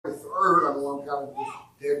through. I know I'm kind of just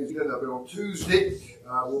telling you that on Tuesday,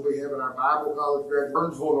 we'll be having our Bible college graduation in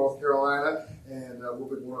Burnsville, North Carolina, and we'll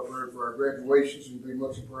be going up there for our graduation, so you'd be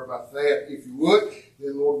much in prayer about that if you would.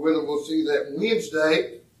 Then, Lord willing, we'll see that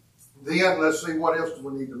Wednesday. Then, let's see, what else do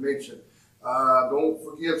we need to mention? Don't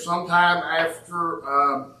forget, sometime after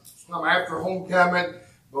homecoming,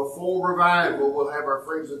 before revival, we'll have our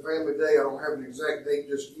Friends and Family Day. I don't have an exact date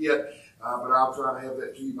just yet, but I'll try to have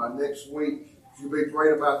that to you by next week. If you'll be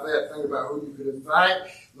praying about that, think about who you could invite.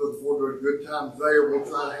 Looking forward to a good time there. We'll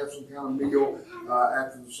try to have some kind of meal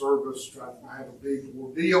after the service, try to have a big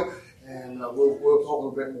ordeal, and we'll talk a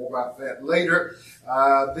little bit more about that later.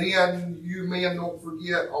 Then you men, don't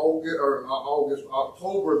forget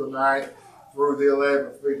October the 9th through the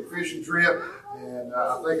 11th, be the fishing trip. And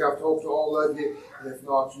I think I've talked to all of you. If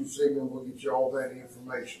not, you see me and we'll get you all that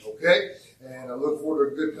information, okay? And I look forward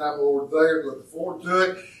to a good time, Lord, there. Looking forward to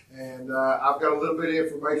it. And I've got a little bit of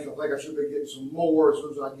information. I think I should be getting some more. As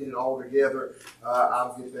soon as I get it all together,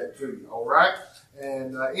 I'll get that to you, all right?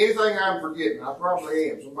 And anything I'm forgetting, I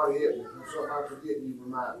probably am. Somebody hit me. If something I'm forgetting, you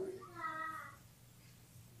remind me.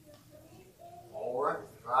 All right.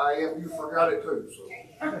 If I am, you forgot it too, so.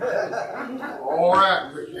 All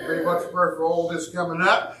right, very much prayer for all this coming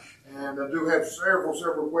up, and I do have several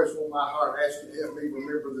requests on my heart asking you to help me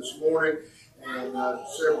remember this morning, and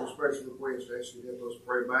several special requests asking you to help us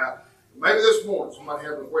pray about. Maybe this morning somebody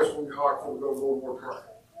have a request on your heart before we go to Lord more prayer.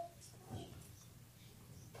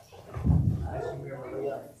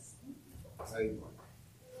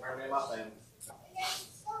 Remember my family.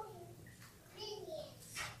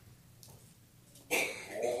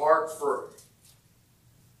 All hearts free.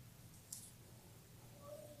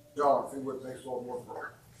 John, if you would, thanks, Lord, more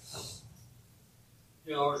prayer.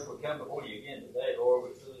 Dear Lord, as we come before you again today, Lord, we're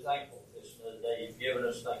truly thankful for this another day you've given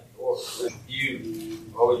us. Thank you, Lord, for you.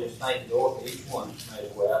 Lord, we just thank you, Lord, for each one that's made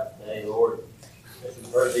a way out today, Lord. As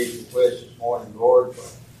we've heard these requests this morning, Lord, for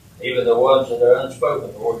even the ones that are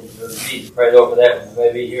unspoken, Lord, you really need to pray, Lord, for that one. We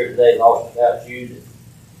may be here today lost without you,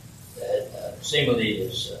 that seemingly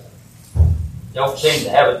is, don't seem to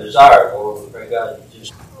have a desire, Lord. We pray, God, that you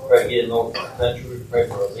just pray again, Lord, for our country. We pray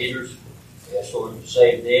for our leaders. We ask, Lord, to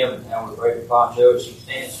save them. And now we pray for Poncho as he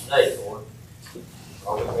stands today, Lord.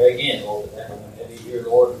 Lord, we pray again, Lord, that we may be here,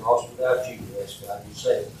 Lord, and lost without you. We ask, God, you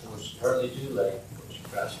save us before it's eternally too late. For in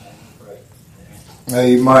Christ's name we pray.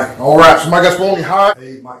 Amen. All right, somebody got some on your heart?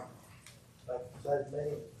 Amen. Like you said,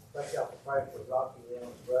 many, thank y'all for praying for Rocky and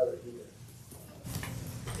his brother here.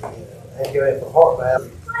 Thank you for heart valve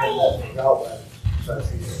and that for gallbladder. So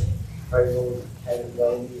pray, Lord, have it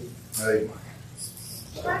done you. Amen.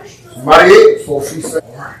 Somebody else before she said,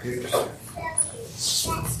 all right, here it is.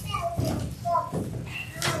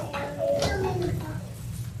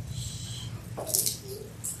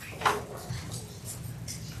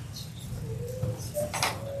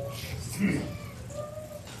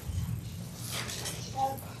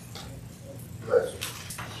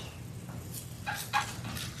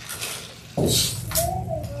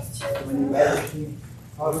 When you married me,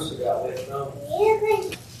 honestly, I let it know.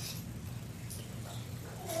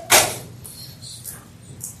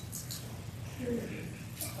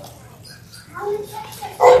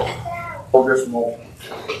 Hold this more.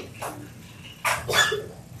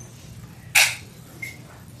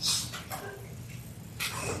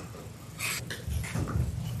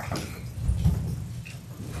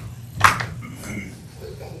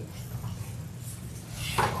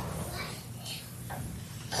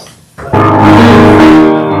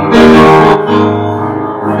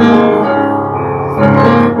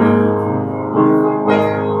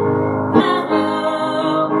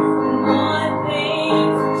 One thing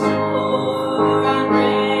for sure,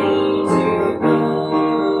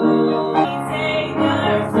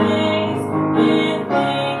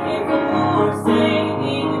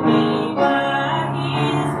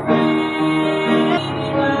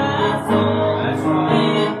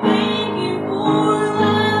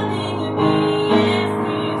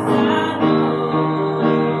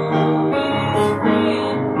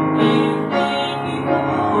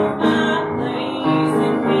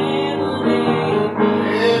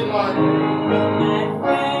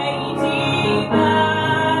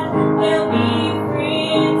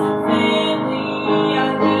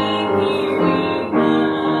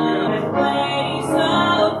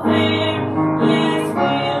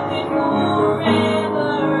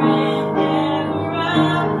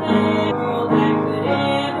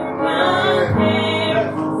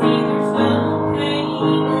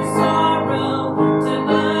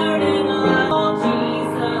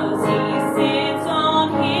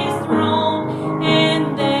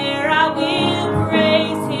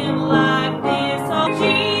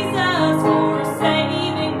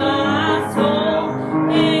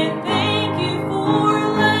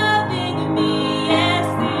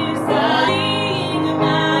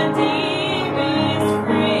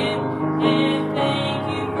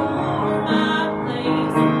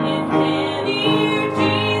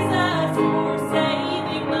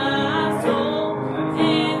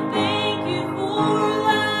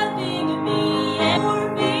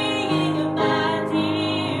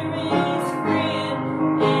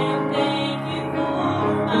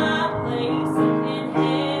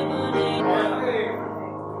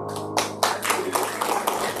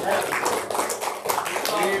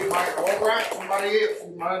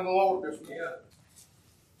 talk this morning?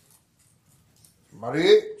 Somebody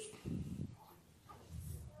else?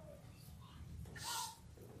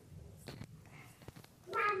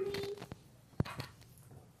 Thank you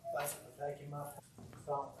for taking my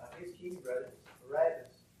phone. His key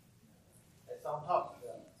Barabbas. That's on top of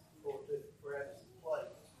that. Go to Barabbas' place.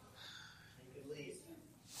 He can live.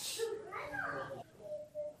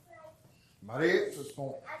 Somebody else this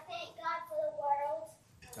morning? I thank God for the world.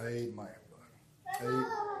 Amen. That's all I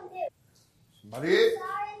want to do. Somebody else?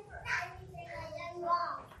 Sorry for anything I done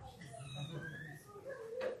wrong.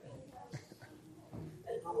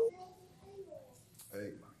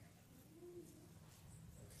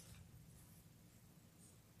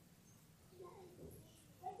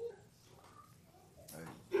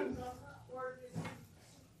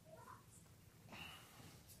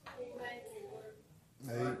 Amen.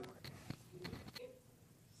 Amen.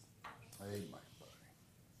 Amen.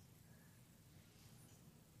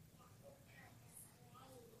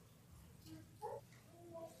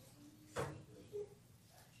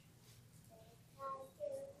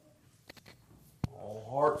 All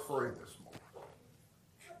heart free this morning.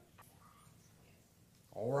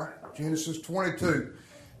 All right, Genesis 22.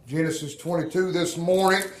 Genesis 22 this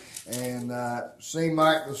morning, and seemed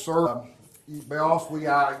like the service. Be honest,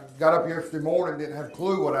 I got up yesterday morning, didn't have a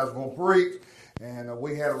clue what I was going to preach, and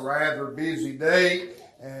we had a rather busy day,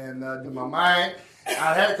 and in my mind,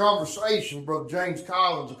 I had a conversation with Brother James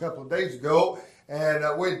Collins a couple of days ago, and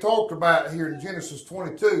we had talked about here in Genesis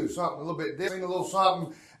 22, something a little bit different, a little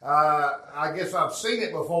something, I guess I've seen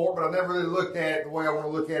it before, but I never really looked at it the way I want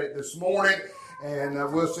to look at it this morning, and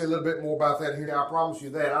we'll see a little bit more about that here. I promise you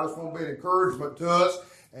that. I just want to be an encouragement to us.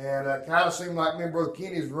 And it kind of seemed like me and Brother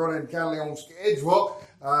Kenny's running kind of on schedule.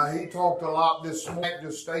 He talked a lot this morning.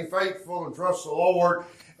 Just stay faithful and trust the Lord.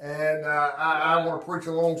 And I want to preach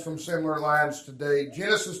along some similar lines today.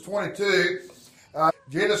 Genesis 22.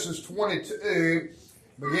 Genesis 22.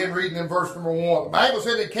 Begin reading in verse number 1. The Bible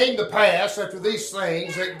said it came to pass after these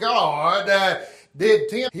things that God did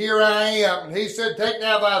tempt. Here I am. And he said, take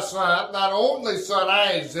now thy son, thine only son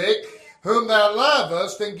Isaac, whom thou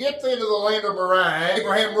lovest, and get thee to the land of Moriah.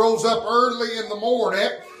 Abraham rose up early in the morning,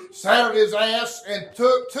 saddled his ass, and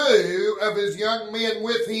took 2 of his young men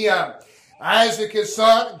with him, Isaac his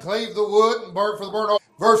son, and cleaved the wood and burnt for the burnt offering.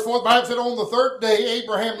 Verse 4, the Bible said, on the 3rd day,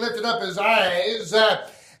 Abraham lifted up his eyes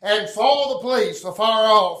and saw the place afar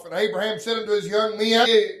off. And Abraham said unto his young men,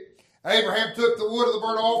 Abraham took the wood of the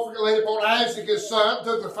burnt offering, laid it upon Isaac his son,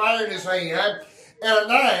 took the fire in his hand, and a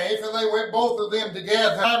knife, and they went both of them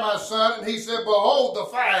together. My son, and he said, behold, the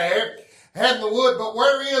fire and the wood, but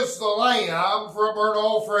where is the lamb for a burnt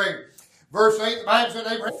offering? Verse 8, the Bible said,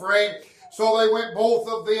 Abraham prayed, so they went both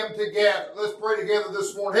of them together. Let's pray together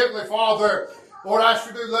this morning. Heavenly Father, Lord, I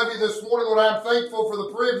sure do love you this morning. Lord, I'm thankful for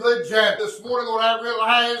the privilege. And this morning, Lord, I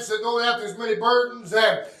realize that no doubt there's many burdens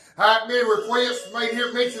and many requests made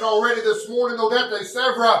here mentioned already this morning. No doubt there's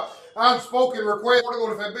several unspoken requests.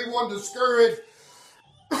 Lord, if there be one discouraged,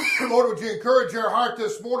 Lord, would you encourage your heart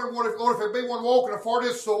this morning? Lord, if there be one walking a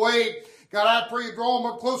farthest away, God, I pray you draw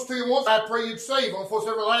them up close to you once. I pray you'd save them, for it's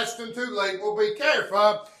everlasting too late. We'll be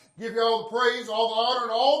careful. Give you all the praise, all the honor,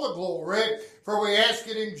 and all the glory. For we ask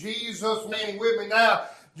it in Jesus' name. With me now,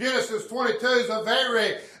 Genesis 22 is a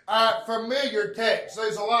very familiar text.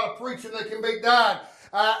 There's a lot of preaching that can be done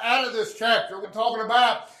out of this chapter. We're talking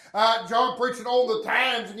about John preaching on the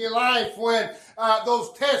times in your life when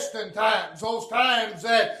those testing times, those times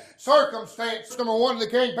that circumstance. Number 1, the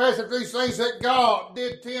king passed these things that God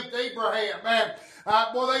did tempt Abraham. And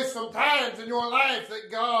boy, there's some times in your life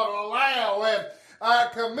that God will allow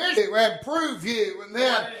and commit you and prove you. And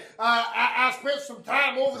then I spent some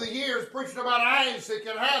time over the years preaching about Isaac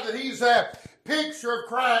and how that he's a picture of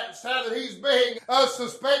Christ, how that he's being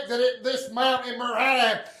suspect that this mountain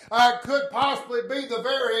Moriah could possibly be the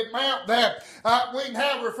very mount that we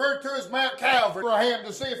have referred to as Mount Calvary. Abraham,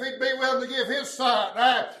 to see if he'd be willing to give his son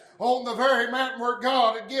on the very mountain where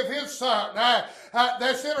God would give his son.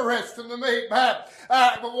 That's interesting to me. But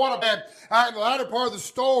what about in the latter part of the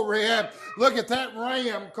story, look at that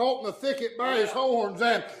ram caught in the thicket by his horns,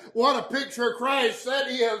 and what a picture of Christ that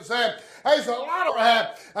is. There's a lot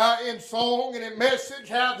of in song and in message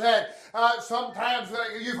how that sometimes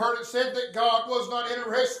you've heard it said that God was not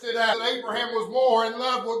interested, that Abraham was more in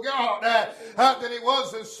love with God than he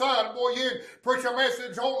was his son. Boy, you preach a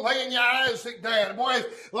message on laying your Isaac down. Boy,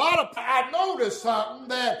 a lot of I noticed something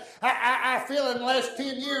that I feel in the last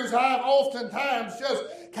 10 years I've oftentimes just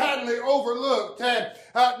kindly overlooked and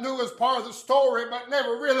knew as part of the story, but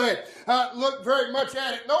never really looked very much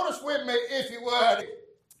at it. Notice with me, if you would,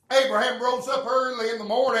 Abraham rose up early in the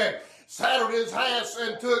morning, saddled his ass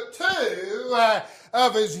and took two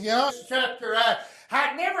of his young chapter.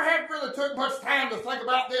 I never have really took much time to think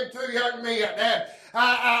about them two young men.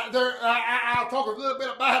 I'll talk a little bit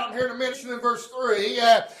about them here in a minute in verse 3.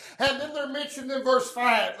 And then they're mentioned in verse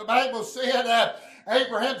 5. The Bible said,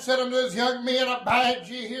 Abraham said unto his young men, abide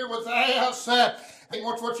ye here with us.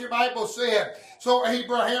 Watch what your Bible said. So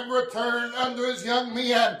Abraham returned unto his young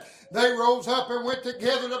men. They rose up and went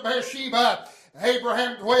together to Beersheba.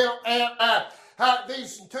 Abraham dwelt at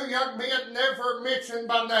these two young men never mentioned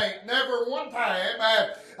by name. Never one time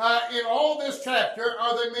in all this chapter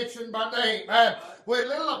are they mentioned by name. We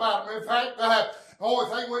little about them. In fact, the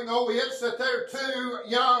only thing we know is that they're two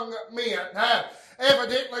young men.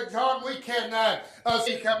 Evidently, John, we can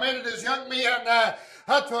he commanded his young men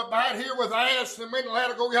to abide here with us, and men allowed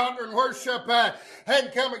to go yonder and worship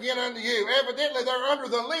and come again unto you. Evidently, they're under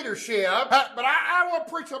the leadership. But I want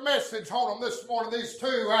to preach a message on them this morning. These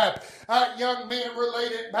two young men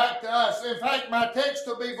related back to us. In fact, my text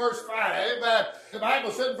will be verse 5. The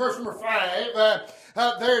Bible said in verse number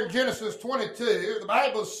 5, there in Genesis 22, the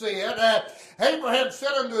Bible said, Abraham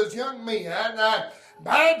said unto his young men,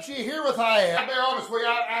 abide ye here with us. I'll be honest with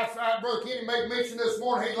you, Brother Kenny made mention this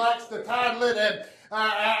morning, he likes to title it, and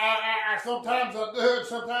sometimes I do it,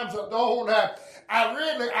 sometimes I don't.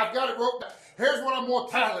 I've got it wrote down. Here's what I'm going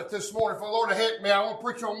to title it this morning. For the Lord to help me, I want to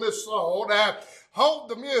preach on this thought. Hold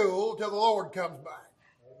the mule till the Lord comes back.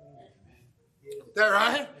 Is that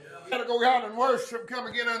right? Got to go out and worship, come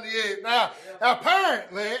again unto you. Now,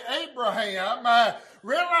 apparently, Abraham,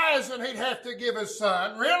 realizing he'd have to give his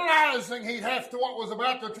son, realizing he'd have to what was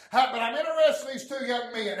about to, but I'm interested in these two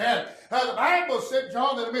young men. The Bible said,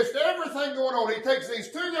 John, that amidst everything going on, he takes these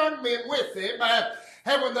two young men with him,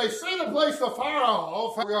 and when they see the place afar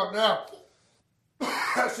off, now,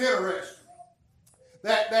 that's interesting.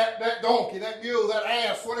 That donkey, that mule, that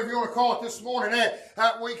ass, whatever you want to call it this morning.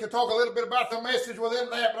 We can talk a little bit about the message within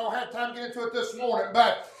that, but I don't have time to get into it this morning.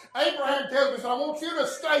 But Abraham tells me, I want you to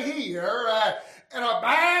stay here and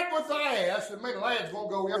abide with the ass, and me and the lad's going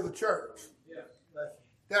to go to the church. Yeah.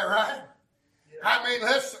 Is that right? Yeah. I mean,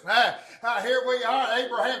 listen, here we are.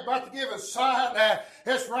 Abraham's about to give his son.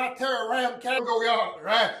 It's right there around cattle. Go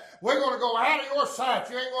yonder. We're going to go out of your sight.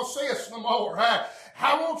 You ain't going to see us no more.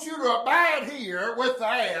 I want you to abide here with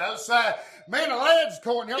us. Man, the lad's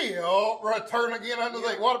going to return again unto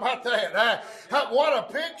thee. What about that? What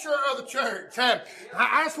a picture of the church.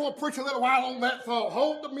 I just want to preach a little while on that thought.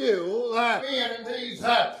 Hold the mule and these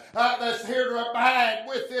that's here to abide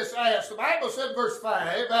with this ass. The Bible said in verse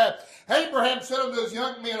 5, Abraham said unto his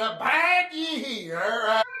young men, abide ye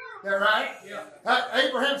here. Is that right? Yeah.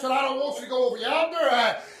 Abraham said, I don't want you to go over yonder.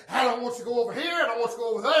 I don't want you to go over here. I don't want you to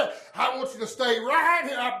go over there. I want you to stay right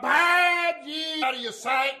here. Abide ye out of your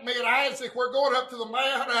sight. Me and Isaac, we're going up to the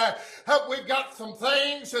mount. We've got some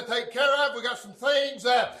things to take care of. We've got some things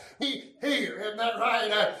here. Isn't that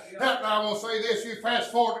right? I want to say this. You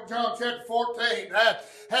fast forward to John chapter 14.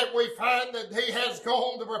 We find that he has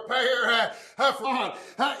gone to prepare for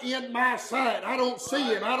God in my sight. I don't see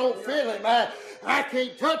him. I don't feel him. I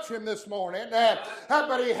can't touch him this morning.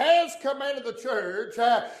 But he has commanded the church.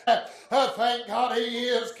 Thank God he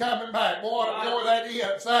is coming back. What a joy that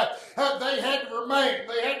is. They had to remain.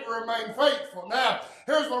 They had to remain faithful. Now,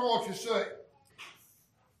 here's what I want you to see. Is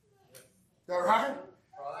that right?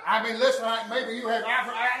 I mean, listen, maybe you have,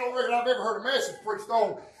 I don't reckon I've ever heard a message preached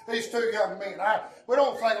on these two young men. We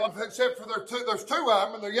don't think, except for there's two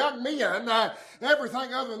of them, and they're young men.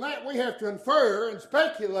 Everything other than that, we have to infer and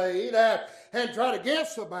speculate and try to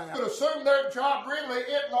guess about. But assume their job really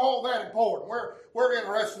isn't all that important. We're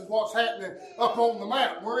interested in what's happening up on the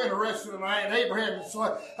mountain. We're interested in Abraham's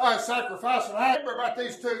sacrificing. I remember about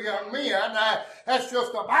these two young men. That's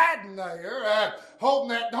just abiding there, holding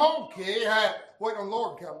that donkey, waiting on the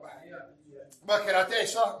Lord to come back. But can I tell you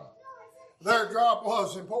something? Their job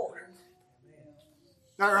was important.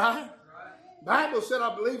 Is that right? The Bible said,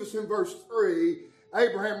 I believe it's in verse 3,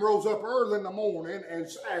 Abraham rose up early in the morning and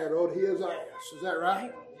saddled his ass. Is that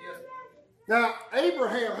right? Yes. Now,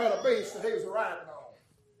 Abraham had a beast that he was riding on.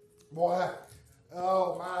 Boy,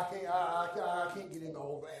 oh my, I can't get into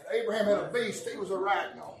all that. Abraham had a beast he was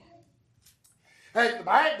riding on. And the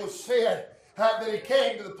Bible said that he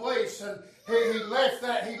came to the place and he left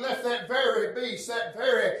that very beast, that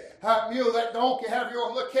very mule, that donkey, however you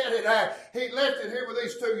want to look at it, he left it here with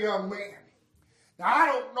these two young men. Now, I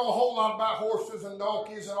don't know a whole lot about horses and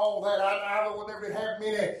donkeys and all that. I never did have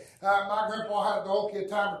many. My grandpa had a donkey a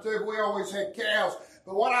time or two. We always had cows.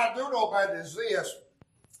 But what I do know about it is this.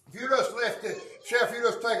 If you just left it, Chef, you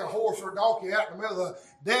just take a horse or a donkey out in the middle of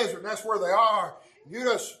the desert, and that's where they are, you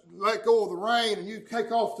just let go of the rein and you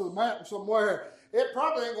take off to the mountain somewhere, it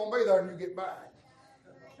probably ain't going to be there when you get back.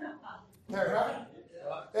 Is that right?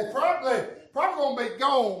 It's probably going to be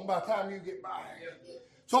gone by the time you get back.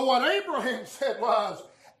 So what Abraham said was,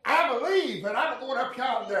 I believe, and I'm going up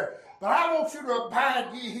yonder, but I want you to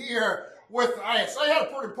abide ye here with the ass. They had a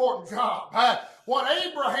pretty important job. What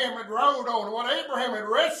Abraham had rode on, what Abraham had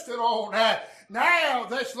rested on, now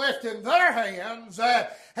that's left in their hands, and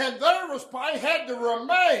they had to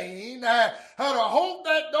remain to hold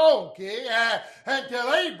that donkey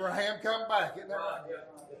until Abraham come back. Isn't that right?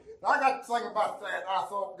 I got to think about that. I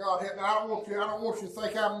thought, God, I don't want you to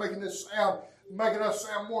think I'm making us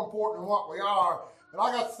sound more important than what we are. But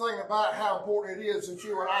I got to think about how important it is that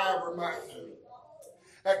you and I remain.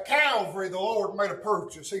 At Calvary, the Lord made a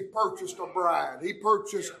purchase. He purchased a bride. He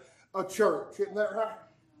purchased a church. Isn't that right?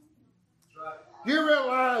 Do you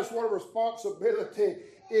realize what a responsibility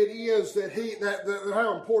it is that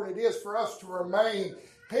how important it is for us to remain?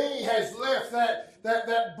 He has left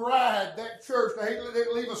that bride, that church. Now, He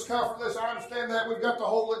didn't leave us comfortless. I understand that. We've got the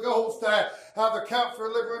Holy Ghost, the Comforter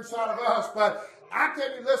living inside of us. But I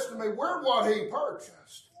tell you, listen to me, we're what He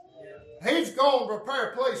purchased. He's going to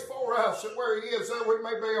prepare a place for us, and where He is, there we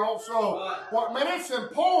may be also. Well, man, it's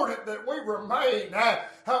important that we remain.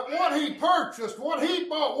 What He purchased, what He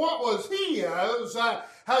bought, what was His,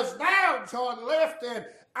 has now, John, left in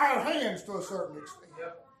our hands to a certain extent.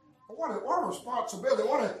 What a responsibility,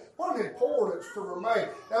 what an importance to remain.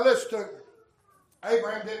 Now listen,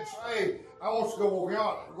 Abraham didn't say, I want you to go over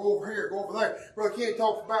yonder, go over here, go over there. Brother Kenny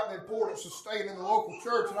talks about the importance of staying in the local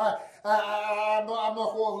church, and I'm not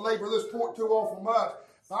going to labor this point too awful much.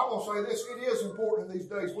 But I want to say this, it is important in these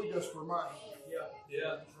days we just remain.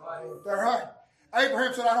 Yeah, that's right. Is that right?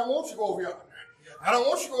 Abraham said, I don't want you to go over yonder. I don't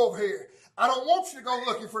want you to go over here. I don't want you to go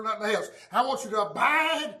looking for nothing else. I want you to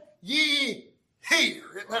abide ye here.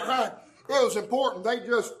 Isn't that right? It was important. They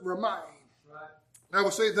just remained. Right. Now we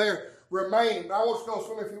see there, remain. I want you to know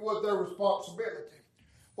something, if you would, their responsibility.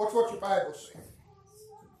 Watch what your Bible says.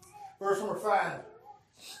 Verse number 5.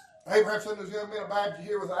 Abraham said to his young men, abide ye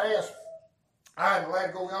here with the ass. I and the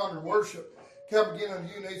lad go yonder and worship. Come again unto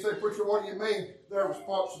you. And he said, preacher, what do you mean, their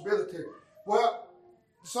responsibility? Well,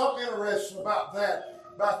 something interesting about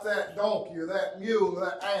that donkey or that mule or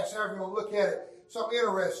that ass, however you want to look at it, something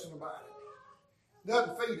interesting about it.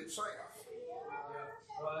 Doesn't feed itself.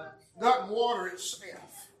 Doesn't water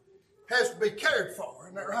itself. Has to be cared for.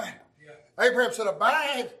 Isn't that right? Yeah. Abraham said,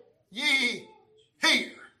 abide ye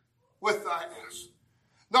here with thy ass.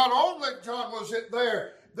 Not only, John, was it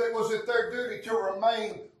their duty to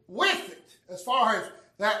remain with it, as far as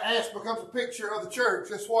that ass becomes a picture of the church.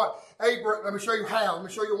 That's what Abraham, let me show you how, let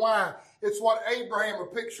me show you why. It's what Abraham, a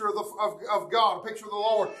picture of God, a picture of the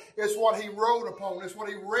Lord. It's what he rode upon. It's what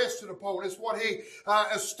he rested upon. It's what he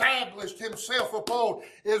established himself upon.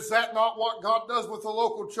 Is that not what God does with the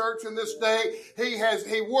local church in this day?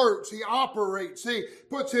 He works, he operates, he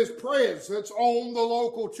puts his presence on the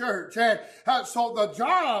local church. And so the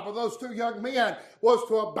job of those two young men was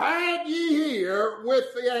to abide ye here with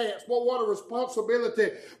the ass. Well, what a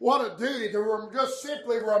responsibility, what a duty to just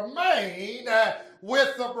simply remain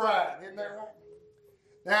with the bride. Isn't that right?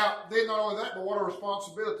 Now, then not only that, but what a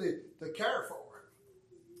responsibility to care for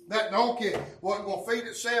it. That donkey wasn't going to feed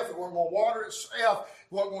itself, it wasn't going to water itself,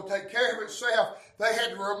 it wasn't going to take care of itself. They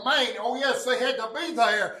had to remain. Oh yes, they had to be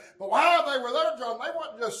there. But while they were there, John, they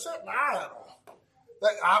wasn't just sitting idle.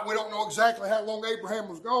 We don't know exactly how long Abraham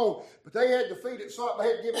was gone, but they had to feed it something. They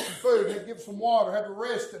had to give it some food, had to give it some water, had to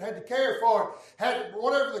rest it, had to care for it,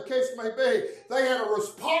 whatever the case may be. They had a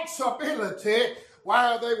responsibility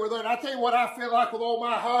while they were there. And I tell you what I feel like with all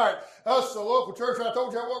my heart, us, the local church, I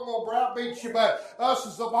told you I wasn't going to browbeat you, but us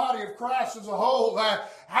as the body of Christ as a whole,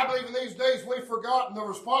 I believe in these days we've forgotten the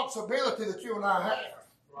responsibility that you and I have.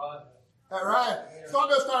 Right. That right? It's not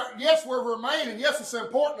just yes, we're remaining. Yes, it's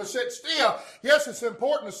important to sit still. Yes, it's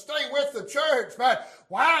important to stay with the church. But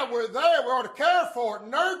while we're there, we ought to care for it,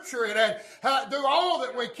 nurture it, and do all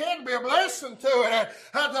that we can to be a blessing to it,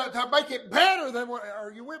 and to make it better than what.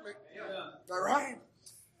 Are you with me? Yeah. Is that right?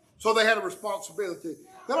 So they had a responsibility.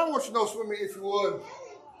 Then I want you to know something, if you would.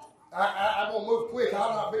 I'm going to move quick.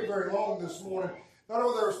 I'll not be very long this morning. Not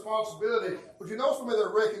only their responsibility, but you know some of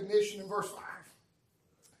their recognition in verse 5.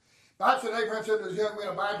 Abraham said to his young men,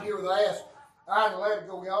 abide here with the ass. I and the lad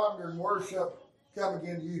go yonder and worship. Come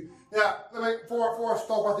again to you. Now, before I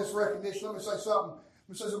talk about this recognition, let me say something. Let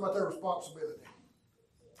me say something about their responsibility.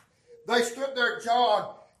 They stood there at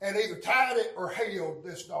John and either tied it or held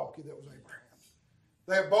this donkey that was Abraham's.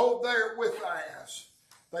 They abode there with the ass.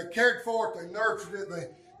 They cared for it. They nurtured it. They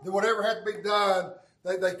did whatever had to be done.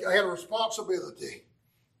 They had a responsibility.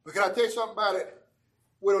 But can I tell you something about it?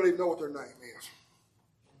 We don't even know what their name is.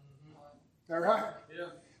 All right? Yeah.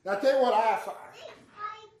 Now, I'll tell you what I find.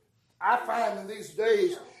 I find in these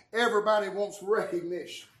days, everybody wants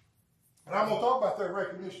recognition. And I'm going to talk about their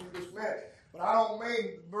recognition in just a minute. But I don't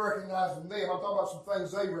mean recognizing them. I'm talking about some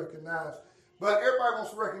things they recognize. But everybody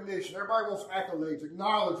wants recognition. Everybody wants accolades,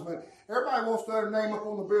 acknowledgement. Everybody wants their name up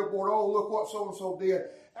on the billboard. Oh, look what so-and-so did.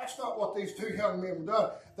 That's not what these two young men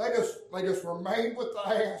done. They just remained with the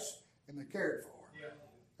ass and they cared for it.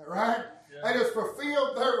 Yeah. Right? Yeah. They just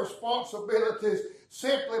fulfilled their responsibilities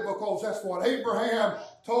simply because that's what Abraham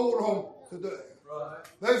told them to do. Right.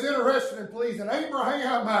 They was interested in pleasing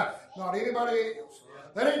Abraham, not anybody else.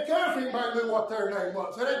 They didn't care if anybody knew what their name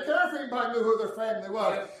was. They didn't care if anybody knew who their family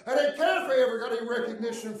was. They didn't care if they ever got any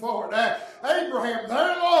recognition for it. Abraham,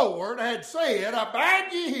 their Lord, had said,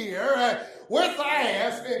 abide ye here with the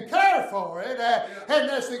ass and care for it. And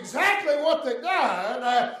that's exactly what they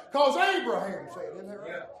done because Abraham said, isn't that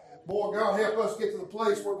right? Boy, God help us get to the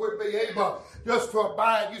place where we'd be able just to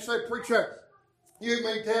abide. You say, preacher, you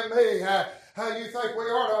may tell me how you think we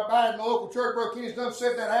ought to abide in the local church. Brother Kenny's done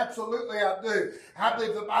said that. Absolutely, I do. I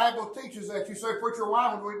believe the Bible teaches that. You say, preacher,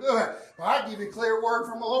 why would we do it? Well, I give you a clear word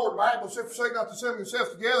from the Lord. The Bible said, forsake not to assemble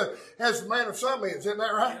yourselves together as the man of some is. Isn't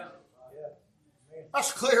that right? Yeah.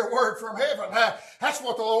 That's a clear word from heaven. That's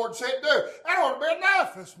what the Lord said to do. That ought to be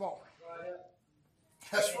enough this morning.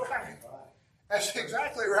 That's right. That's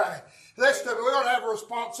exactly right. Listen, we ought to have a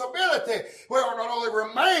responsibility. We ought not only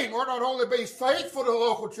remain, we ought not only be faithful to the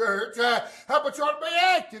local church, but you ought to be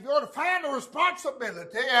active. You ought to find a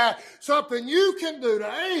responsibility, something you can do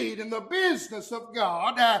to aid in the business of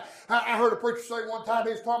God. I heard a preacher say one time,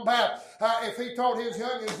 he was talking about if he taught his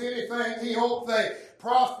youngins anything, he hoped they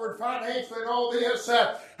prospered financially and all this.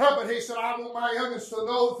 But he said, I want my youngins to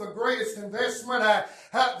know that the greatest investment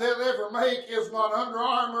they'll ever make is not Under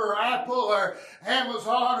Armour or Apple or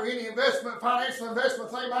Amazon or any financial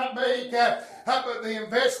investment they might make. But the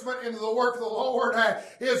investment into the work of the Lord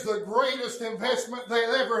is the greatest investment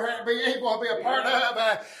they'll ever be able to be a part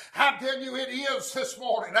of. I'm telling you, it is this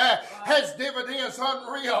morning. Has dividends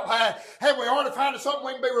unreal. And we ought to find something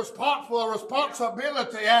we can be responsible, a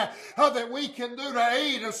responsibility that we can do to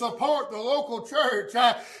aid and support the local church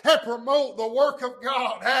and promote the work of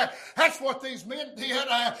God. That's what these men did.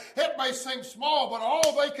 It may seem small, but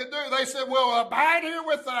all they could do, they said, we'll abide here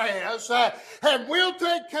with the ass and we'll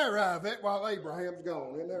take care of it while Abraham's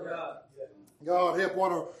gone. Isn't that right? God help,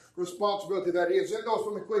 what a responsibility that is. It goes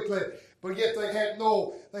for me quickly, but yet they had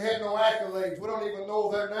no accolades. We don't even know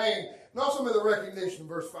their name. Know some of the recognition,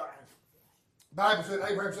 verse 5. The Bible said,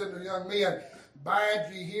 Abraham said to the young men, abide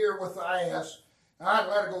ye here with the ass. I'd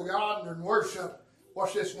let her go yonder and worship.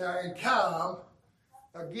 Watch this now, and come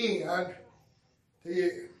again to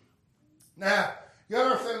you. Now, you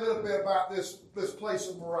understand a little bit about this place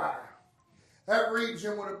of Moriah. That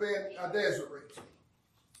region would have been a desert region.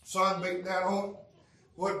 Sun beating down on it.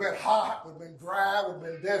 Would have been hot, would have been dry, would have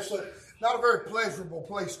been desolate. Not a very pleasurable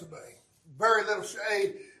place to be. Very little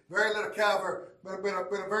shade, very little cover, but it would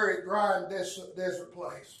have been a very dry and desert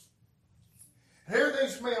place. And here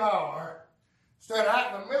these men are, standing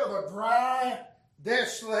out in the middle of a dry,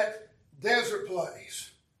 desolate, desert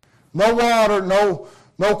place. No water,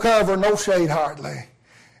 no cover, no shade hardly.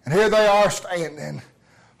 And here they are standing,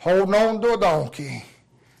 holding on to a donkey,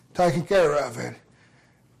 taking care of it.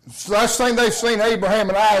 It's the last thing they've seen, Abraham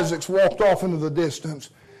and Isaac's walked off into the distance.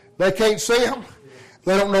 They can't see them.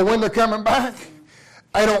 They don't know when they're coming back.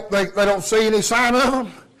 They don't see any sign of them.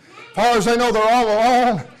 As far as they know, they're all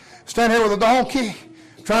alone, standing here with a donkey,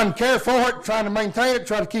 trying to care for it, trying to maintain it,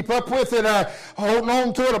 trying to keep up with it, holding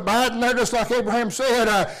on to it, abiding there, just like Abraham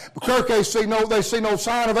said. Because they see no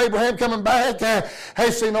sign of Abraham coming back.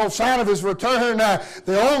 They see no sign of his return.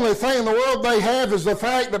 The only thing in the world they have is the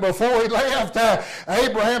fact that before he left,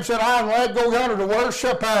 Abraham said, I'm glad to go yonder to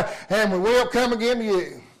worship, and we will come again to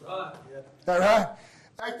you. Right. Is that right?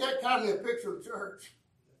 Ain't that kind of a picture of the church?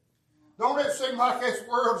 Don't it seem like this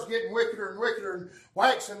world's getting wickeder and wickeder and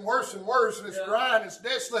waxing worse and worse, and it's dry and it's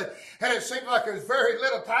desolate, and it seems like there's very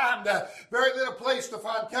little time, very little place to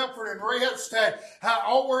find comfort and rest.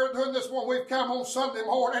 All we're doing this morning, we've come on Sunday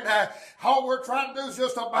morning, all we're trying to do is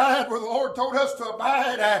just abide where the Lord told us to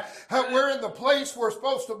abide. We're in the place we're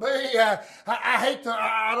supposed to be.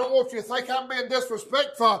 I don't want you to think I'm being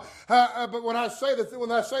disrespectful, but when I say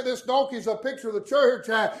this donkey's a picture of the church,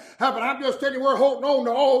 but I'm just telling you we're holding on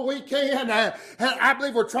to all we can. in. And I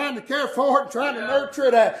believe we're trying to care for it, trying to nurture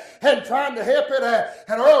it, and trying to help it.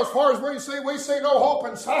 And as far as we see no hope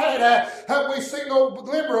in sight. We see no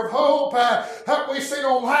glimmer of hope. We see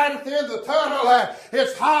no light at the end of the tunnel.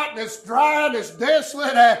 It's hot and it's dry and it's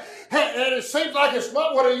desolate. And it seems like it's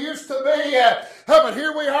not what it used to be. But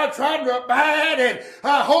here we are trying to abide and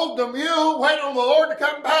hold the mule, waiting on the Lord to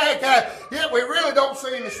come back. Yet we really don't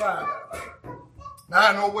see any sign of it. Now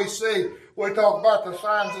I know we talk about the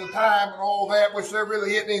signs of the time and all that, which there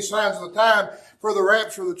really isn't any signs of the time for the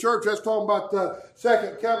rapture of the church. That's talking about the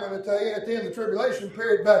second coming at the end of the tribulation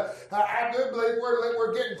period. But I do believe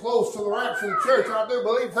we're getting close to the rapture of the church. I do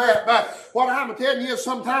believe that. But what I'm telling you is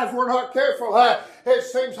sometimes we're not careful. It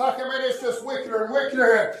seems like, it's just wickeder and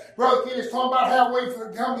wickeder. Brother Kenny's talking about how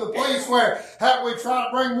we've come to the place where we try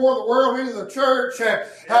to bring more of the world into the church.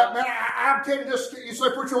 I'm telling you, you say,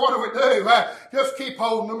 preacher, what do we do? Just keep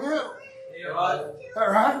holding the mule. All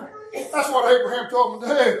right? That's what Abraham told them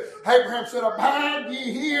to do. Abraham said, abide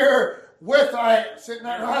ye here with us. Isn't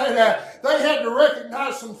that right? They had to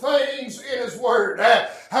recognize some things in his word. They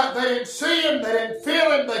didn't see him. They didn't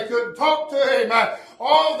feel him. They couldn't talk to him.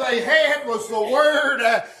 All they had was the word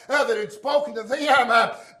that had spoken to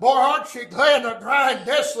them. Boy, aren't you glad in a dry and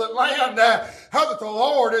desolate land that the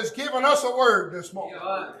Lord has given us a word this morning?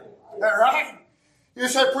 Is that right? You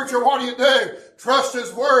say, preacher, what do? Trust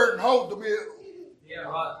his word and hold the mule. Yeah,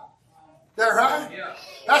 right. Is that right? Yeah.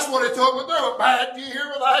 That's what he told me to do. Abide ye here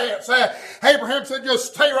with us. Abraham said,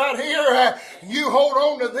 just stay right here. You hold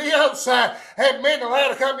on to this. And men and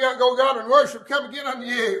lad come down and go yonder and worship. Come again unto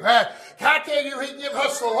you. Can I tell you, he give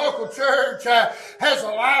us the local church has a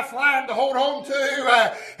lifeline to hold on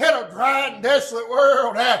to in a dry and desolate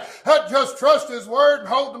world. Just trust his word and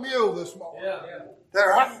hold the mule this morning. Yeah. Is that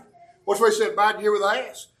right? What's what he said, abide here with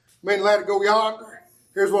us. Men and lad go yonder.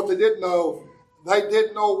 Here's what they didn't know. They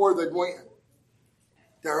didn't know where they'd went.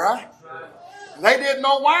 Is that right? They didn't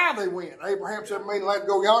know why they went. Abraham said, men, let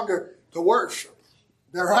go yonder to worship.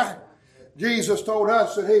 Is that right? Jesus told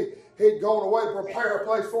us that he'd gone away to prepare a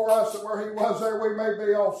place for us, and where he was, there we may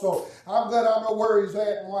be also. I'm glad I know where he's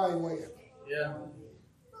at and why he went. Yeah.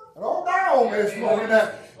 And all down this morning,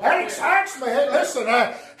 that excites me. Hey, listen,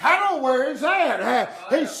 I know where he's at.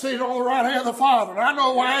 He's seated on the right hand of the Father. And I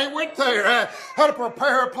know why he went there. How to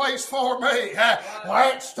prepare a place for me.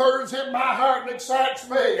 Why it stirs in my heart and excites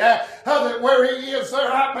me. How that where he is,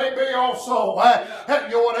 there I may be also. You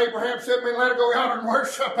know what Abraham said, me let it go out and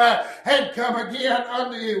worship and come again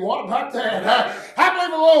unto you. What about that? I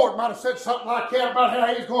believe the Lord might have said something like that about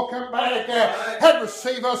how he's going to come back and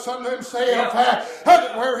receive us unto himself.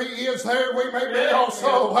 That where he is, there we may be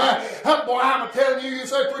also. Boy, I'm telling you, you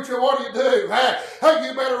say, preacher, what do? You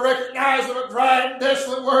better recognize in a dry and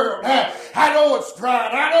desolate world. I know it's dry.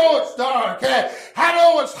 I know it's dark. I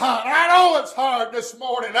know it's hot. I know it's hard this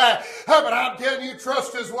morning. But I'm telling you,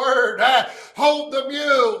 trust his word. Hold the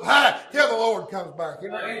mule till the Lord comes back.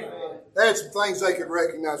 That's some things they could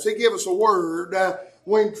recognize. He gave us a word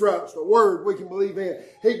we can trust, a word we can believe in.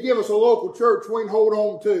 He'd give us a local church we can hold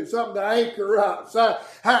on to, something to anchor us.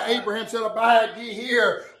 How Abraham said, abide ye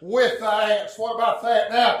here with us. What about that?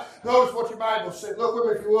 Now, notice what your Bible said. Look with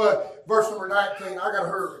me if you would. Verse number 19. I got to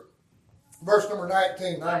hurry. Verse number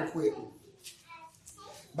 19. I'm quick.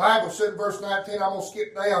 Bible said in verse 19, I'm going to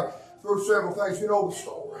skip down through several things. You know the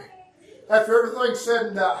story. After everything's said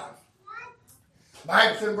and done,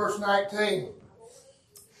 Bible said in verse 19,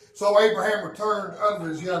 so Abraham returned unto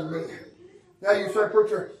his young men. Now you say,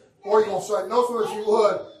 preacher, what are you going to say? Notice if you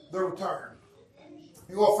would, the return.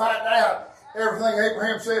 You're going to find out everything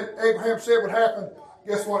Abraham said would happen.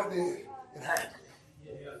 Guess what it did? It happened.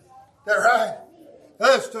 Is that right?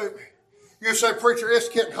 Listen to me. You say, preacher, it's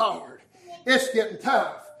getting hard. It's getting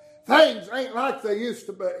tough. Things ain't like they used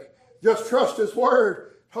to be. Just trust his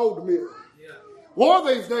word. Hold the mule. One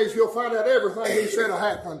of these days you'll find out everything he said will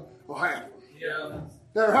happen.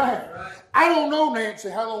 Is that right? I don't know, Nancy,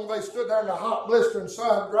 how long they stood there in the hot, blistering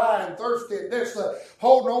sun, dry and thirsty and desolate,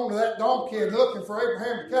 holding on to that donkey and looking for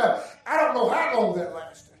Abraham to come. I don't know how long that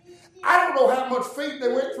lasted. I don't know how much feed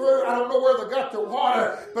they went through. I don't know where they got their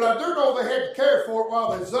water, but I do know they had to care for it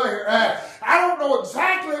while they was there. I don't know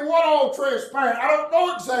exactly what all transpired. I don't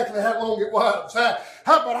know exactly how long it was.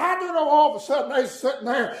 But I do know all of a sudden they sitting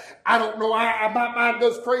there. I don't know. My mind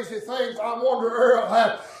does crazy things. I wonder, Earl,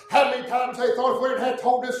 how many times they thought if we didn't have to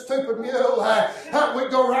hold this stupid mule,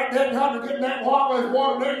 we'd go right down yonder getting that water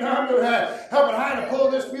down yonder, behind and pull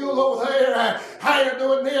this mule over there. I ain't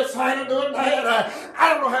doing this, I ain't doing that. I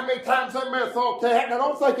don't know how many times they may have thought that, and I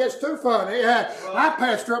don't think that's too funny. I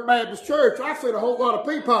pastor a Baptist church. I've seen a whole lot of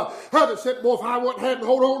people that said, boy, if I wouldn't have to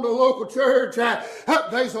hold on to the local church,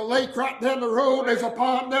 there's a lake right down the road, there's a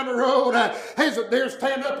pond down the road, there's a deer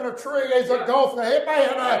standing up in a tree, there's a golf,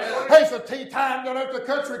 there's a tea time down at the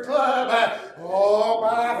country club. Oh,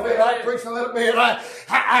 my, I feel like preaching a little bit.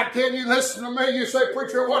 I tell you, listen to me, you say,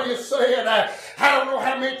 preacher, what are you saying? I don't know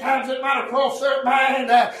how many times it might have crossed their mind,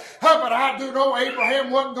 but I do know Abraham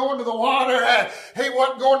wasn't going to the water. He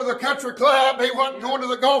wasn't going to the country club. He wasn't going to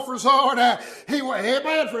the golf resort. He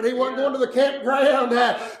wasn't going to the campground.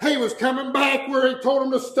 He was coming back where he told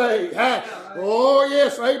him to stay. Oh,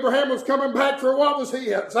 yes, Abraham was coming back for what was his.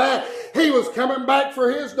 He was coming back for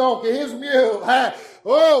his donkey, his mule.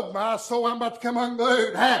 Oh, my soul, I'm about to come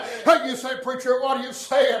unglued. You say, preacher, what are you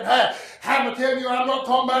saying? I'm going to tell you, I'm not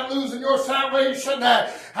talking about losing your salvation.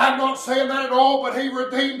 I'm not saying that at all, but he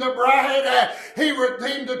redeemed the bride. He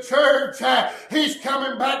redeemed the church. He's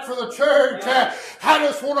coming back for the church. I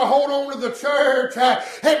just want to hold on to the church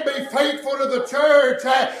and be faithful to the church.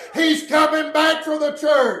 He's coming back for the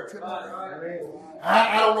church.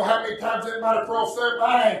 I don't know how many times it might have crossed their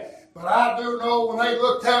mind. But I do know when they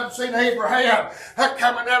looked out and seen Abraham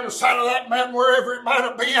coming down the side of that mountain, wherever it might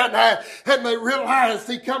have been, and they realized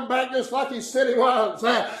he come back just like he said he was.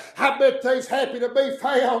 I bet they's happy to be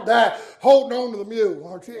found holding on to the mule,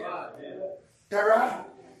 aren't you? Is that right?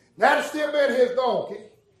 That'd still been his donkey.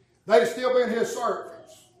 They'd still been his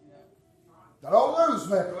servants. Now don't lose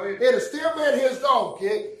me. It'd have still been his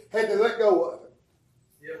donkey had they let go of it.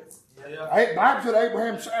 Yep. The Bible said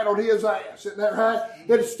Abraham saddled his ass. Isn't that right?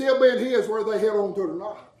 It'd still been his where they held on to it or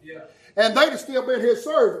not. Yeah. And they'd have still been his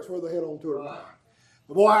servants where they held on to it or not.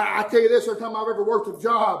 But boy, I tell you this, every time I've ever worked a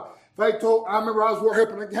job, I remember I was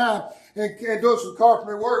helping a guy and doing some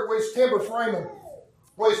carpentry work. We was timber framing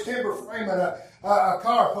a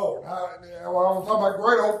carport. I'm talking about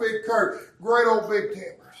great old big curve, great old big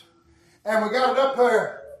timbers. And we got it up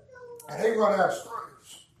there, and he run out of screws.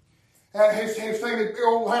 And he's taking these big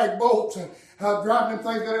old lag bolts and driving them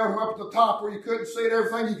things down up at the top where you couldn't see it.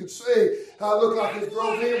 Everything you could see looked like it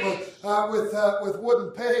drove in with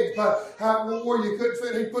wooden pegs, but where you couldn't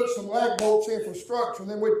fit, he put some lag bolts in for structure,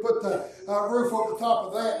 and then we put the roof over the top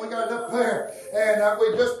of that. We got it up there, and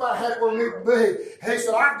we just about had it where we needed to be. And he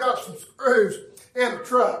said, I've got some screws in the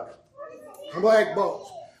truck, some lag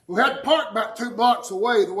bolts. We had to park about 2 blocks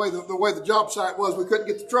away, the way the job site was. We couldn't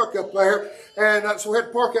get the truck up there, and so we had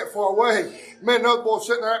to park that far away. Me and another boy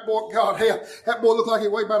sitting there, that boy, God help, that boy looked like he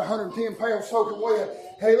weighed about 110 pounds soaking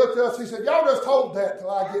wet. And he looked at us, he said, y'all just hold that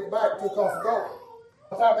till I get back, took off and go.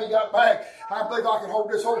 By the time he got back, I believe I could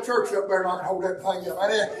hold this whole church up there and I could hold that thing up.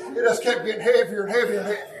 And it just kept getting heavier and heavier and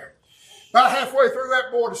heavier. About halfway through,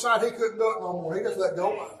 that boy decided he couldn't do it no more. He just let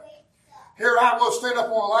go of it. Here I was standing up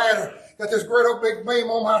on a ladder, got this great old big beam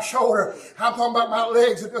on my shoulder. I'm talking about my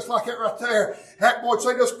legs are just like that right there. That boy would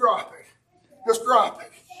say, just drop it. Just drop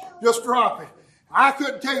it. Just drop it. I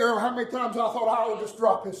couldn't tell you how many times I thought I would just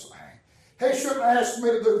drop this thing. He shouldn't have asked me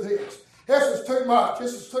to do this. This is too much.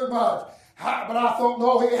 This is too much. But I thought,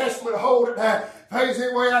 no, he asked me to hold it. Now, if there's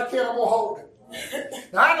any way I can, I'm going to hold it.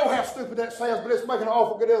 Now, I know how stupid that sounds, but it's making an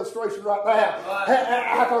awful good illustration right now.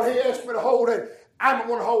 I thought he asked me to hold it. I'm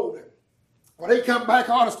going to hold it. When he come back,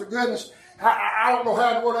 honest to goodness, I don't know how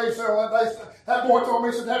in the world they said that boy told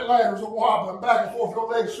me, he said, that ladder was a wobbling back and forth, your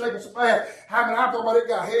legs shaking so bad. I'm talking about it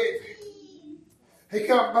got heavy. He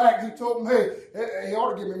come back, he told me, he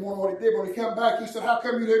ought to give me more than what he did, but when he come back, he said, how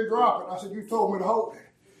come you didn't drop it? I said, you told me to hold it.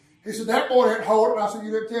 He said, that boy didn't hold it. And I said,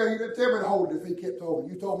 you didn't tell me to hold it if he kept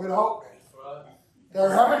holding it. You told me to hold it. Is that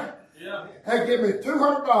right? Yeah. Hey, give me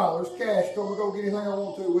 $200 cash, so we'll go get anything I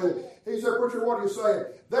want to with it. He said, Richard, what are you saying?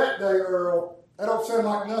 That day, Earl, that don't sound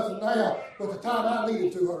like nothing now, but the time I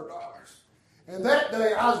needed $200. And that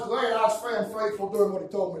day, I was glad I was found faithful doing what he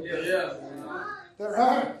told me to do. Yeah. Is that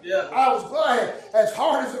right? Yeah. I was glad, as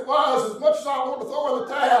hard as it was, as much as I wanted to throw in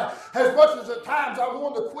the towel, as much as at times I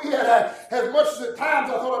wanted to quit, as much as at times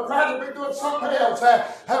I thought I'd rather be doing something else.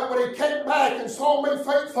 When he came back and saw me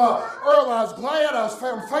faithful, Earl, I was glad I was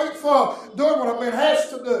found faithful doing what I've been asked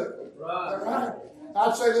to do. Right. Is that right?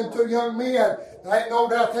 I'd say them 2 young men, I ain't no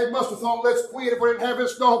doubt they must have thought, let's quit. If we didn't have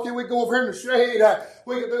this donkey, we'd go over here in the shade.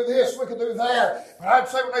 We could do this, we could do that. But I'd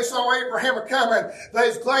say when they saw Abraham coming, they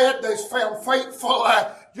was glad they was found faithful,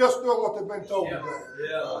 just doing what they've been told to do.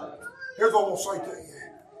 Yeah. Here's what I'm going to say to you.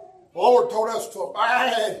 The Lord told us to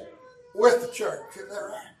abide with the church. Isn't that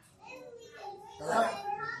right? All right?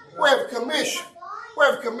 We have a commission. We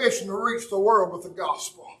have a commission to reach the world with the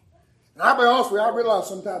gospel. And I'll be honest with you, I realize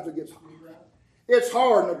sometimes it gets hard. It's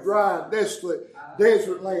hard in a dry, desolate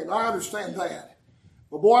desert land. I understand that.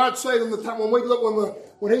 But boy, I'd say in the time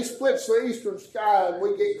when he splits the eastern sky and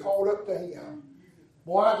we get called up to him,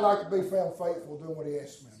 boy, I'd like to be found faithful doing what he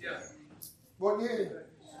asked me to do. Wouldn't you?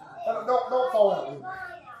 Don't fall out with me.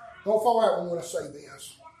 Don't fall out when I say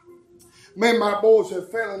this. Me and my boys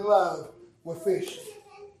have fell in love with fishing.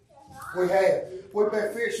 We have. We've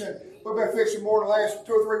been fishing more than the last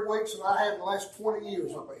 2 or 3 weeks than I have in the last 20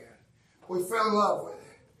 years, I bet. We fell in love with it.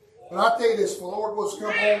 But I tell you this, the Lord was to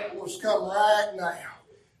come right now.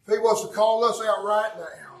 If he was to call us out right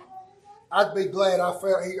now, I'd be glad I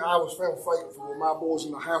was found faithful with my boys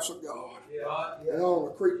in the house of God. And on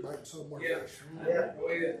a creek bank somewhere.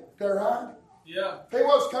 They're right. Yeah. He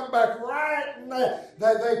was coming back right now.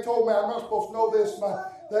 They told me I'm not supposed to know this.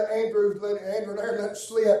 That Andrew there let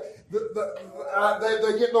slip.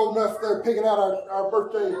 They're getting old enough. They're picking out our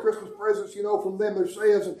birthday and Christmas presents, from them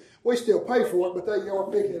themselves, and we still pay for it, but they are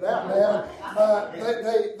picking it out now.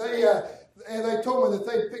 And they told me that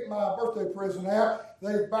they'd pick my birthday present out.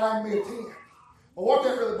 They'd buy me a tent. Well, what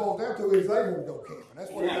that really boils down to is they want to go camping.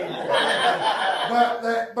 That's what it is.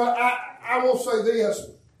 But I will say this.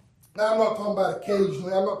 Now, I'm not talking about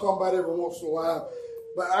occasionally. I'm not talking about every once in a while.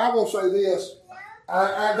 But I will say this.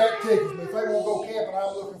 That tickles me. If they want to go camping,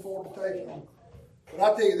 I'm looking forward to taking them. But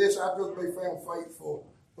I tell you this, I'd rather be found faithful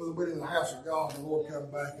with a bit in the house of God and the Lord come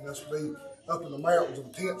back and us be up in the mountains in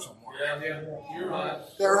a tent somewhere. Yeah, you're right.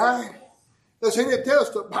 They're right. Listen, he didn't tell us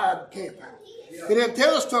to abide camping. He didn't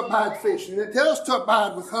tell us to abide fishing. He didn't tell us to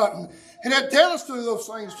abide with hunting. He didn't tell us to do those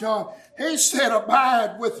things, John. He said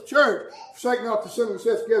abide with the church. Forsake not the assembly of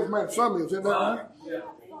themselves together, man, some meals. Isn't that right? Yeah.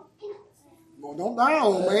 Well, don't die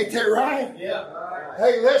on me. Ain't that right? Yeah.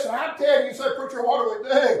 Hey, listen, I'm telling you, say, preacher, what do we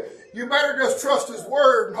do? You better just trust his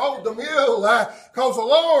word and hold the mule, because the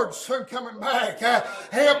Lord's soon coming back.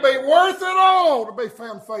 He'll be worth it all to be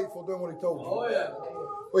found faithful doing what he told you. Oh, yeah.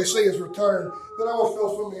 We see his return. Then I want to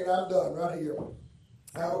go with me, and I'm done right here.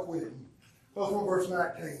 I'll quit. Go from verse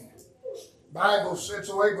 19. Bible said,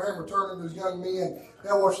 so Abraham returned unto his young men.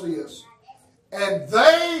 Now watch this. And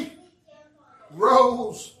they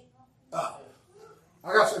rose up.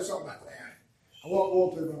 I got to say something about that. I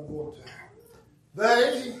won't go to, but I'm going to.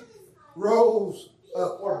 They rose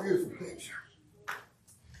up. What a beautiful picture.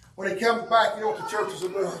 When he comes back, you know what the churches are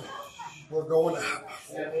doing? We're going up.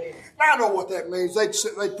 Now I know what that means.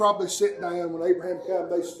 They'd probably sit down when Abraham came.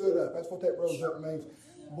 They stood up. That's what that rose up means.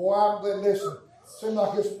 Boy, I'm glad. Listen. Seems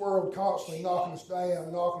like this world constantly knocking us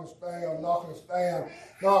down, knocking us down, knocking us down,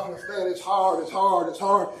 knocking us down. It's hard, it's hard, it's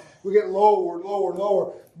hard. We get lower and lower and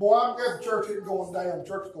lower. Boy, I'm glad the church isn't going down. The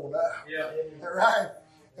church is going up. Yeah. Is that right?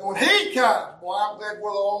 And when he comes, boy, I'm glad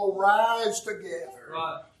we'll all rise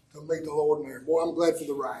together to meet the Lord in there. Boy, I'm glad for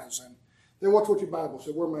the rising. Then watch what your Bible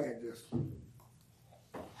said. We're mad just.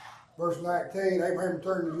 Verse 19, Abraham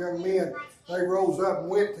returned to his young men. They rose up and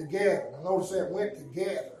went together. Now notice that, went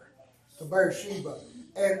together to Beersheba.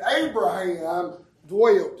 And Abraham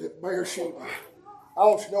dwelt at Beersheba. I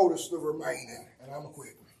want you to notice the remaining, and I'm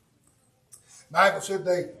quitting. The Bible said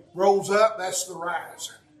they rose up, that's the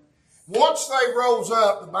rising. Once they rose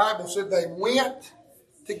up, the Bible said they went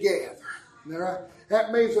together. Right?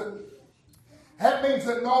 That means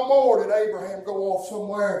that no more did Abraham go off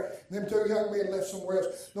somewhere. Them two young men left somewhere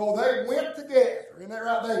else. No, they went together. Isn't that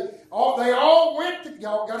right? They all went together.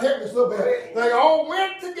 Y'all got to help me just a little bit. They all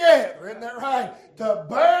went together. Isn't that right? To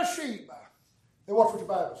Beersheba. Then watch what the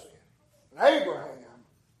Bible said. And Abraham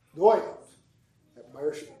dwelt at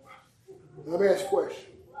Beersheba. Now, let me ask you a question.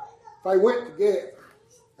 If they went together,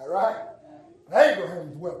 is that right? And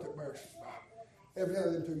Abraham dwelt at Beersheba.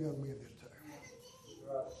 Evidently, them two young men did too.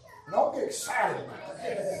 Don't get excited about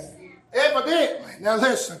that. Evidently. Now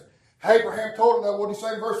listen. Abraham told him, what did he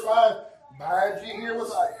say in verse 5? Bide ye here with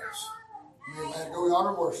us. And then had to go yonder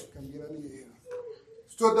and worship. Come get unto you.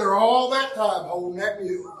 Stood there all that time holding that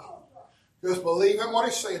mule. Just believing what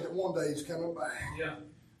he said that one day he's coming back. Yeah.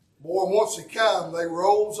 Boy, once he come, they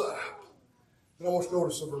rose up. And I want you to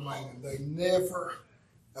notice the remaining. They never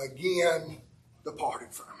again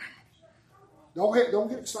departed from him. Don't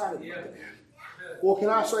get excited about that. Well, can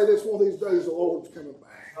I say this? One of these days the Lord's coming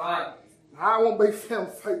back. Right. I won't be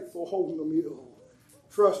found faithful holding the mule,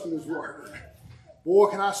 trusting his word. Boy,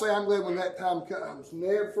 can I say I'm glad when that time comes.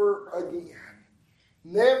 Never again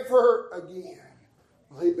will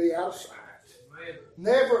he be out of sight.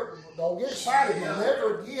 Never, don't get excited now.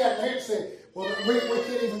 Never again. They said, well, we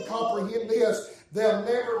can't even comprehend this. There'll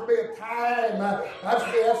never be a time, I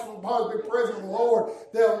just be asking the Father to be present with the Lord.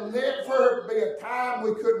 There'll never be a time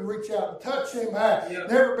we couldn't reach out and touch Him.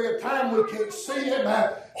 Never be a time we can't see Him.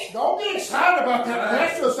 Don't get excited about that.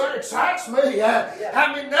 That's just that excites me.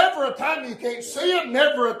 I mean, never a time you can't see Him,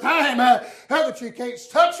 never a time that you can't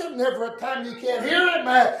touch Him, never a time you can't hear Him.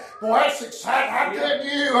 Boy, that's exciting. I tell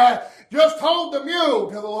you, just hold the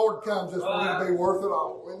mule till the Lord comes. It's going to be worth it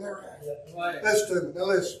all. Isn't there? Listen to me. Now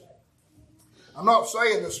listen. I'm not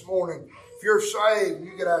saying this morning, if you're saved and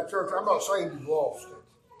you get out of church, I'm not saying you've lost it.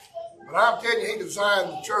 But I'm telling you, He designed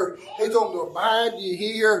the church. He told them to abide ye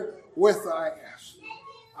here with us.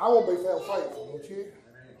 I want to be found faithful, don't you?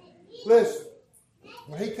 Listen,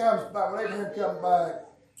 when He comes back, when Abraham comes back,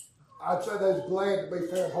 I'd say they're glad to be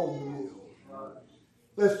found holding the mule.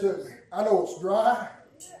 Listen to me. I know it's dry. I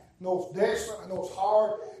know it's desolate. I know it's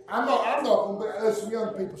hard. I'm not going to be, there's some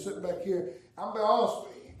young people sitting back here. I'm going to be honest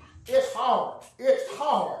with you. It's hard. It's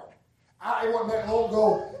hard. It wasn't that long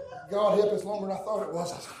ago. God help us longer than I thought it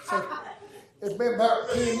was. It's been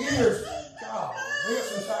about 10 years. God,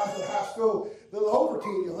 since I was in high school, a little over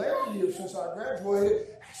 10, 11 years since I graduated.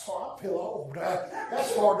 That's hard. I feel old.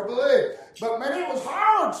 That's hard to believe. But man, it was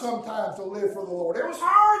hard sometimes to live for the Lord. It was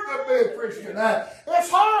hard to be a Christian.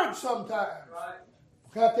 It's hard sometimes.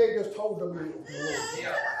 Can I tell you, just hold them to the Lord.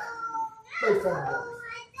 Be found.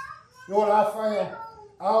 You know what I found?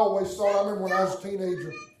 I always thought, I remember when I was a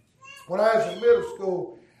teenager, when I was in middle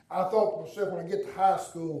school, I thought to myself, when I get to high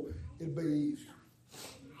school, it'd be easier.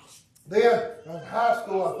 Then, in high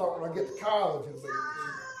school, I thought when I get to college, it'd be easier.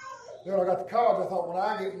 Then when I got to college, I thought when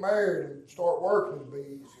I get married and start working, it'd be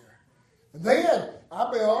easier. And then,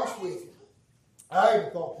 I'll be honest with you, I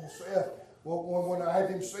even thought to myself, well, when I had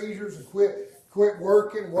them seizures and quit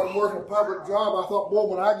working, wasn't working a public job, I thought, boy,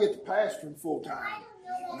 when I get to pastoring full time,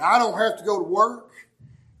 and I don't have to go to work,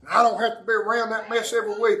 and I don't have to be around that mess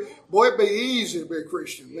every week, boy, it'd be easy to be a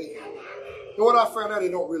Christian man. You know what I found out? It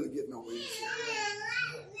don't really get no easier.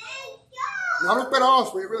 Now, I'm just being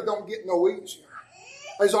honest with you, it really don't get no easier.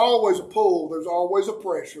 There's always a pull. There's always a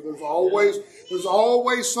pressure. There's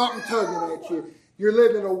always something tugging at you. You're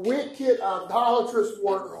living in a wicked, idolatrous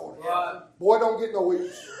world. Boy, don't get no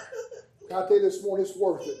easier. I tell you this morning, it's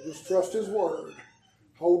worth it. Just trust His word.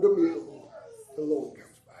 Hold the mule till the Lord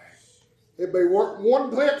comes back. It'd be worth one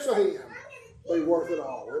glimpse of Him. Be worth it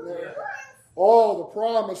all, isn't it? Oh, the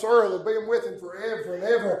promise early, being with Him forever and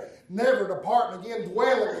ever, never departing again,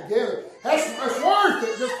 dwelling together. That's worth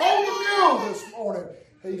it. Just hold the mule this morning.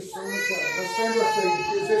 He's soon to come. Let's stand with the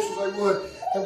musicians they would.